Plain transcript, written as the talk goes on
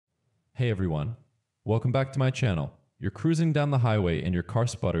Hey everyone, welcome back to my channel. You're cruising down the highway and your car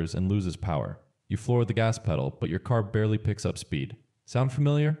sputters and loses power. You floor the gas pedal, but your car barely picks up speed. Sound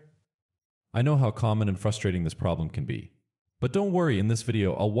familiar? I know how common and frustrating this problem can be. But don't worry, in this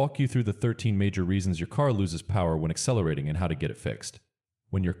video I'll walk you through the 13 major reasons your car loses power when accelerating and how to get it fixed.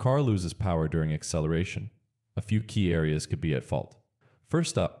 When your car loses power during acceleration, a few key areas could be at fault.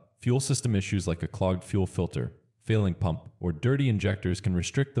 First up, fuel system issues like a clogged fuel filter, failing pump, or dirty injectors can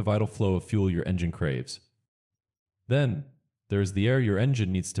restrict the vital flow of fuel your engine craves. Then, there's the air your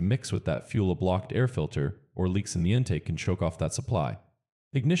engine needs to mix with that fuel. A blocked air filter or leaks in the intake can choke off that supply.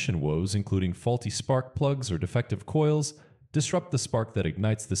 Ignition woes, including faulty spark plugs or defective coils, disrupt the spark that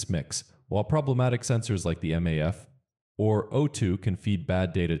ignites this mix, while problematic sensors like the MAF or O2 can feed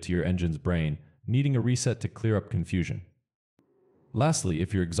bad data to your engine's brain, needing a reset to clear up confusion. Lastly,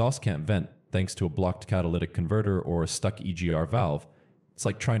 if your exhaust can't vent thanks to a blocked catalytic converter or a stuck EGR valve, it's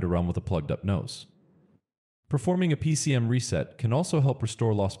like trying to run with a plugged up nose. Performing a PCM reset can also help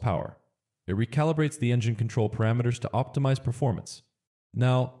restore lost power. It recalibrates the engine control parameters to optimize performance.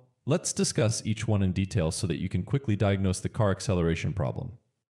 Now, let's discuss each one in detail so that you can quickly diagnose the car acceleration problem.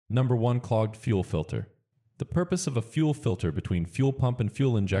 Number 1. Clogged fuel filter. The purpose of a fuel filter between fuel pump and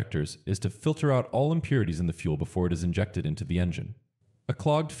fuel injectors is to filter out all impurities in the fuel before it is injected into the engine. A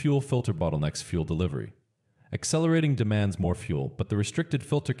clogged fuel filter bottlenecks fuel delivery. Accelerating demands more fuel, but the restricted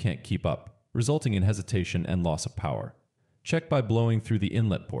filter can't keep up, resulting in hesitation and loss of power. Check by blowing through the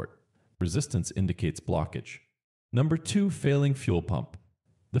inlet port. Resistance indicates blockage. Number 2. Failing fuel pump.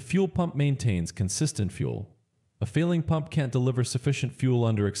 The fuel pump maintains consistent fuel. A failing pump can't deliver sufficient fuel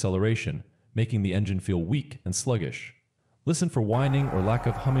under acceleration, making the engine feel weak and sluggish. Listen for whining or lack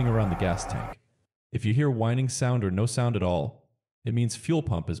of humming around the gas tank. If you hear whining sound or no sound at all, it means fuel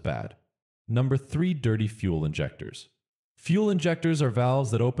pump is bad. Number 3. Dirty fuel injectors. Fuel injectors are valves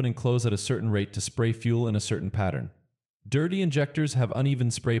that open and close at a certain rate to spray fuel in a certain pattern. Dirty injectors have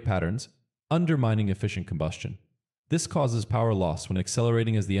uneven spray patterns, undermining efficient combustion. This causes power loss when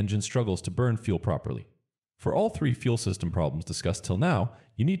accelerating as the engine struggles to burn fuel properly. For all 3 fuel system problems discussed till now,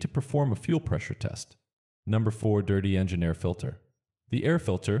 you need to perform a fuel pressure test. Number 4. Dirty engine air filter. The air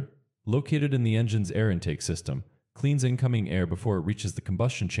filter, located in the engine's air intake system, cleans incoming air before it reaches the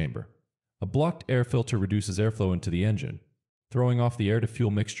combustion chamber. A blocked air filter reduces airflow into the engine, throwing off the air-to-fuel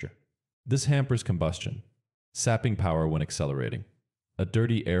mixture. This hampers combustion, sapping power when accelerating. A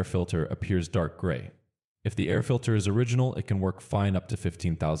dirty air filter appears dark gray. If the air filter is original, it can work fine up to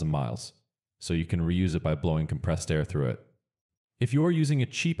 15,000 miles, so you can reuse it by blowing compressed air through it. If you are using a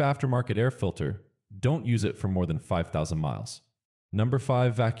cheap aftermarket air filter, don't use it for more than 5,000 miles. Number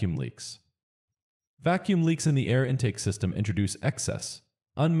 5. Vacuum leaks. Vacuum leaks in the air intake system introduce excess,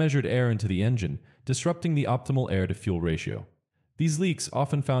 unmeasured air into the engine, disrupting the optimal air-to-fuel ratio. These leaks,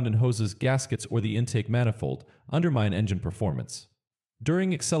 often found in hoses, gaskets, or the intake manifold, undermine engine performance.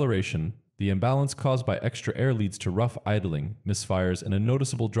 During acceleration, the imbalance caused by extra air leads to rough idling, misfires, and a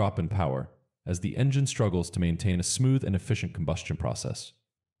noticeable drop in power, as the engine struggles to maintain a smooth and efficient combustion process.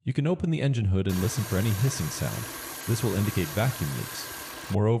 You can open the engine hood and listen for any hissing sound. This will indicate vacuum leaks.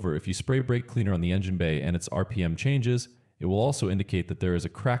 Moreover, if you spray brake cleaner on the engine bay and its RPM changes, it will also indicate that there is a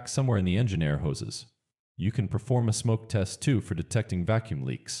crack somewhere in the engine air hoses. You can perform a smoke test too for detecting vacuum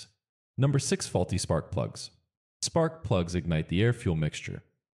leaks. Number 6. Faulty spark plugs. Spark plugs ignite the air-fuel mixture.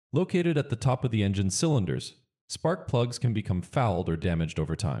 Located at the top of the engine cylinders, spark plugs can become fouled or damaged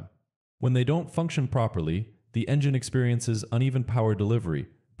over time. When they don't function properly, the engine experiences uneven power delivery,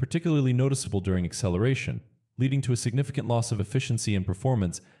 particularly noticeable during acceleration, leading to a significant loss of efficiency and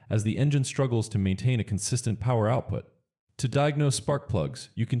performance as the engine struggles to maintain a consistent power output. To diagnose spark plugs,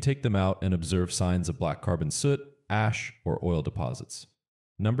 you can take them out and observe signs of black carbon soot, ash, or oil deposits.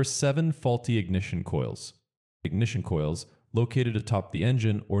 Number 7. Faulty ignition coils. Ignition coils, located atop the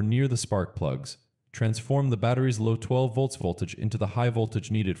engine or near the spark plugs, transform the battery's low 12 volts voltage into the high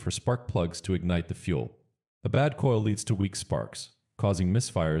voltage needed for spark plugs to ignite the fuel. A bad coil leads to weak sparks, causing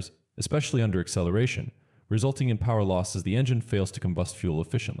misfires, especially under acceleration, resulting in power loss as the engine fails to combust fuel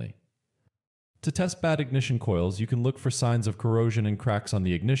efficiently. To test bad ignition coils, you can look for signs of corrosion and cracks on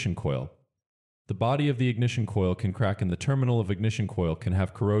the ignition coil. The body of the ignition coil can crack and the terminal of ignition coil can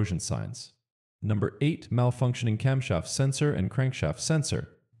have corrosion signs. Number 8. Malfunctioning camshaft sensor and crankshaft sensor.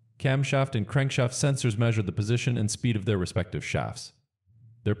 Camshaft and crankshaft sensors measure the position and speed of their respective shafts.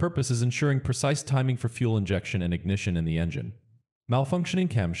 Their purpose is ensuring precise timing for fuel injection and ignition in the engine. Malfunctioning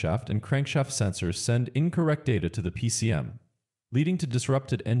camshaft and crankshaft sensors send incorrect data to the PCM, leading to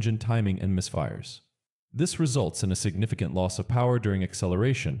disrupted engine timing and misfires. This results in a significant loss of power during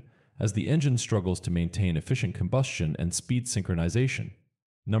acceleration, as the engine struggles to maintain efficient combustion and speed synchronization.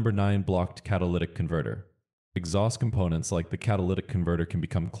 Number 9. Blocked catalytic converter. Exhaust components like the catalytic converter can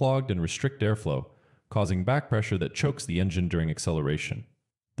become clogged and restrict airflow, causing back pressure that chokes the engine during acceleration.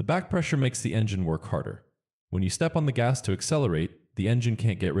 The back pressure makes the engine work harder. When you step on the gas to accelerate, the engine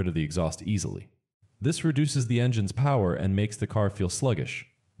can't get rid of the exhaust easily. This reduces the engine's power and makes the car feel sluggish.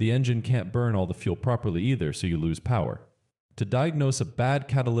 The engine can't burn all the fuel properly either, so you lose power. To diagnose a bad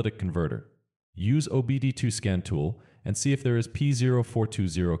catalytic converter, use OBD2 scan tool and see if there is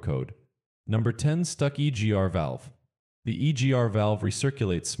P0420 code. Number 10. Stuck EGR valve. The EGR valve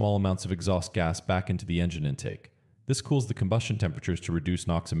recirculates small amounts of exhaust gas back into the engine intake. This cools the combustion temperatures to reduce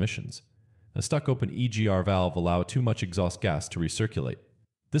NOx emissions. A stuck-open EGR valve allows too much exhaust gas to recirculate.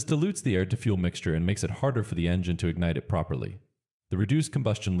 This dilutes the air-to-fuel mixture and makes it harder for the engine to ignite it properly. The reduced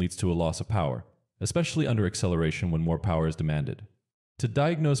combustion leads to a loss of power, especially under acceleration when more power is demanded. To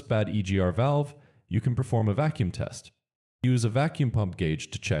diagnose bad EGR valve, you can perform a vacuum test. Use a vacuum pump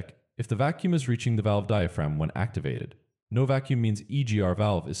gauge to check if the vacuum is reaching the valve diaphragm when activated. No vacuum means EGR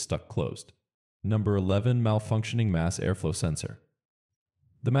valve is stuck closed. Number 11. Malfunctioning mass airflow sensor.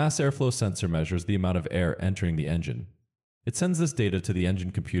 The mass airflow sensor measures the amount of air entering the engine. It sends this data to the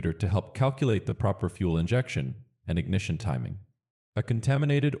engine computer to help calculate the proper fuel injection and ignition timing. A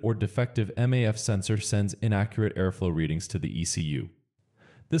contaminated or defective MAF sensor sends inaccurate airflow readings to the ECU.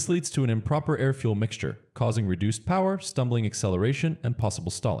 This leads to an improper air-fuel mixture, causing reduced power, stumbling acceleration, and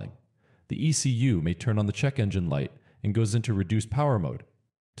possible stalling. The ECU may turn on the check engine light and goes into reduced power mode.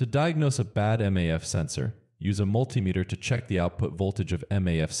 To diagnose a bad MAF sensor, use a multimeter to check the output voltage of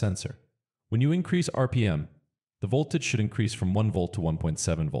MAF sensor. When you increase RPM, the voltage should increase from 1 volt to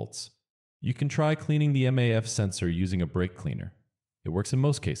 1.7 volts. You can try cleaning the MAF sensor using a brake cleaner. It works in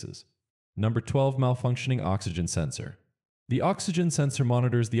most cases. Number 12. Malfunctioning oxygen sensor. The oxygen sensor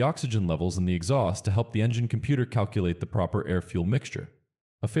monitors the oxygen levels in the exhaust to help the engine computer calculate the proper air-fuel mixture.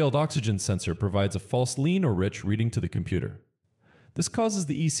 A failed oxygen sensor provides a false lean or rich reading to the computer. This causes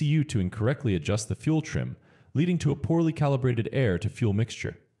the ECU to incorrectly adjust the fuel trim, leading to a poorly calibrated air-to-fuel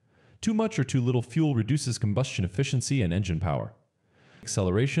mixture. Too much or too little fuel reduces combustion efficiency and engine power.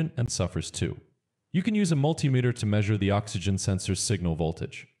 Acceleration and suffers too. You can use a multimeter to measure the oxygen sensor's signal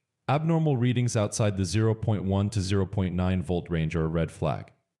voltage. Abnormal readings outside the 0.1 to 0.9 volt range are a red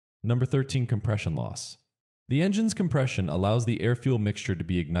flag. Number 13. Compression loss. The engine's compression allows the air-fuel mixture to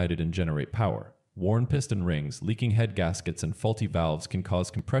be ignited and generate power. Worn piston rings, leaking head gaskets, and faulty valves can cause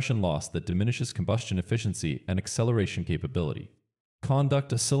compression loss that diminishes combustion efficiency and acceleration capability.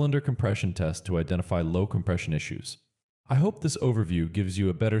 Conduct a cylinder compression test to identify low compression issues. I hope this overview gives you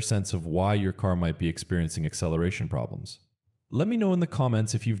a better sense of why your car might be experiencing acceleration problems. Let me know in the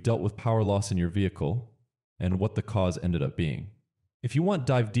comments if you've dealt with power loss in your vehicle and what the cause ended up being. If you want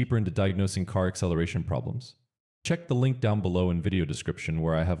to dive deeper into diagnosing car acceleration problems, check the link down below in video description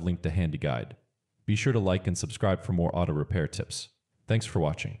where I have linked a handy guide. Be sure to like and subscribe for more auto repair tips. Thanks for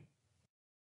watching.